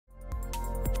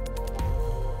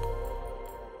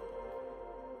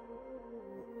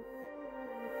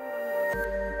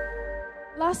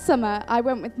Last summer, I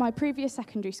went with my previous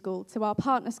secondary school to our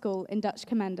partner school in Dutch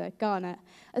Commander, Ghana,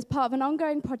 as part of an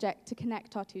ongoing project to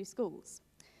connect our two schools.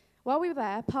 While we were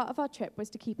there, part of our trip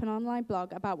was to keep an online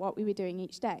blog about what we were doing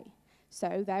each day.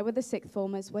 So there were the sixth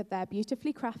formers with their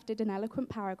beautifully crafted and eloquent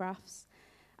paragraphs,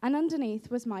 and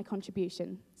underneath was my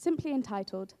contribution, simply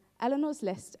entitled, Eleanor's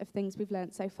List of Things We've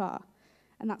Learnt So Far,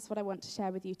 and that's what I want to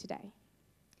share with you today.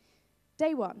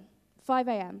 Day 1, 5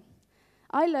 a.m.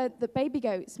 I learnt that baby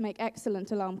goats make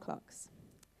excellent alarm clocks.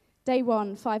 Day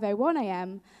 1, 5:01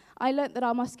 a.m., I learnt that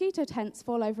our mosquito tents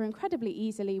fall over incredibly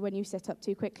easily when you sit up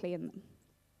too quickly in them.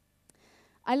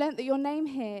 I learnt that your name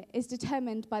here is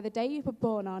determined by the day you were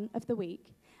born on of the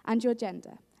week and your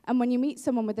gender, and when you meet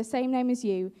someone with the same name as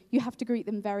you have to greet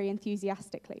them very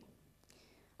enthusiastically.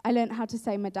 I learnt how to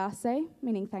say madase,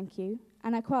 meaning thank you,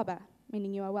 and akwaba,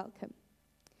 meaning you are welcome.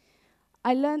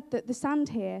 I learnt that the sand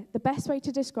here, the best way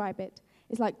to describe it,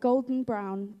 is like golden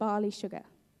brown barley sugar.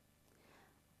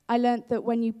 I learnt that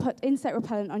when you put insect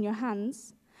repellent on your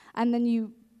hands, and then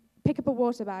you pick up a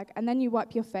water bag, and then you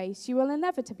wipe your face, you will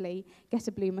inevitably get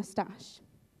a blue moustache.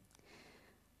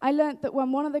 I learnt that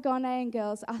when one of the Ghanaian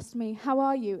girls asked me, "How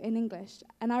are you?" in English,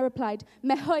 and I replied,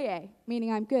 "Mehoye,"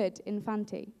 meaning I'm good, in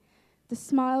Fanti, the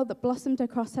smile that blossomed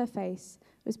across her face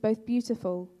was both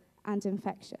beautiful and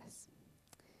infectious.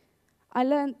 I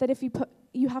learnt that if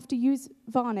you have to use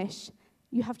varnish,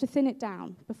 you have to thin it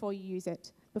down before you use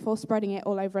it, before spreading it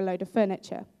all over a load of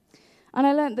furniture. And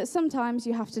I learnt that sometimes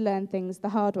you have to learn things the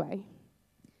hard way.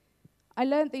 I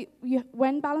learnt that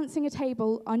when balancing a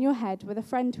table on your head with a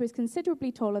friend who is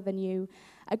considerably taller than you,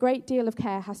 a great deal of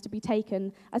care has to be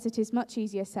taken, as it is much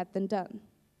easier said than done.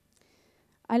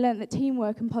 I learnt that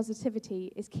teamwork and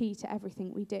positivity is key to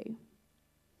everything we do.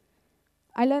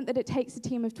 I learnt that it takes a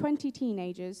team of 20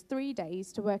 teenagers 3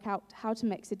 days to work out how to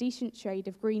mix a decent shade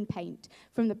of green paint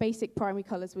from the basic primary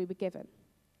colours we were given.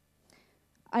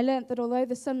 I learnt that although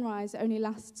the sunrise only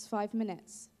lasts 5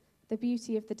 minutes, the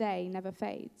beauty of the day never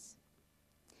fades.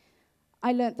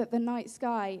 I learnt that the night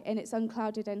sky in its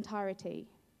unclouded entirety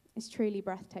is truly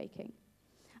breathtaking.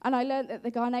 And I learnt that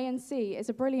the Ghanaian sea is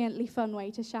a brilliantly fun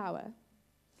way to shower.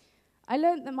 I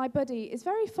learnt that my buddy is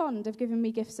very fond of giving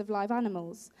me gifts of live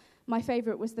animals. My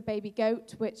favourite was the baby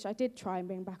goat, which I did try and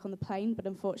bring back on the plane, but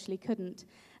unfortunately couldn't,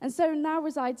 and so now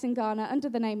resides in Ghana under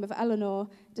the name of Eleanor,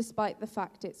 despite the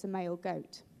fact it's a male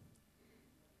goat.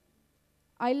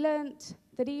 I learnt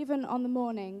that even on the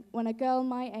morning when a girl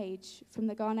my age from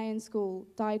the Ghanaian school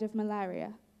died of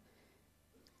malaria,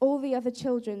 all the other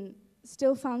children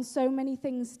still found so many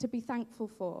things to be thankful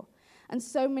for and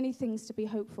so many things to be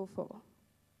hopeful for.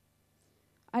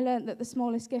 I learnt that the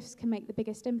smallest gifts can make the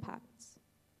biggest impacts.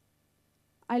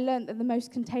 I learnt that the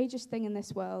most contagious thing in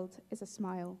this world is a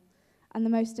smile, and the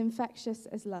most infectious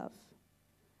is love.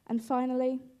 And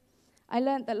finally, I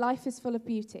learnt that life is full of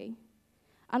beauty,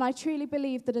 and I truly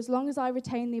believe that as long as I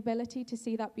retain the ability to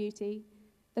see that beauty,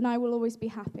 then I will always be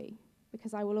happy,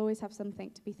 because I will always have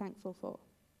something to be thankful for.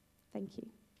 Thank you.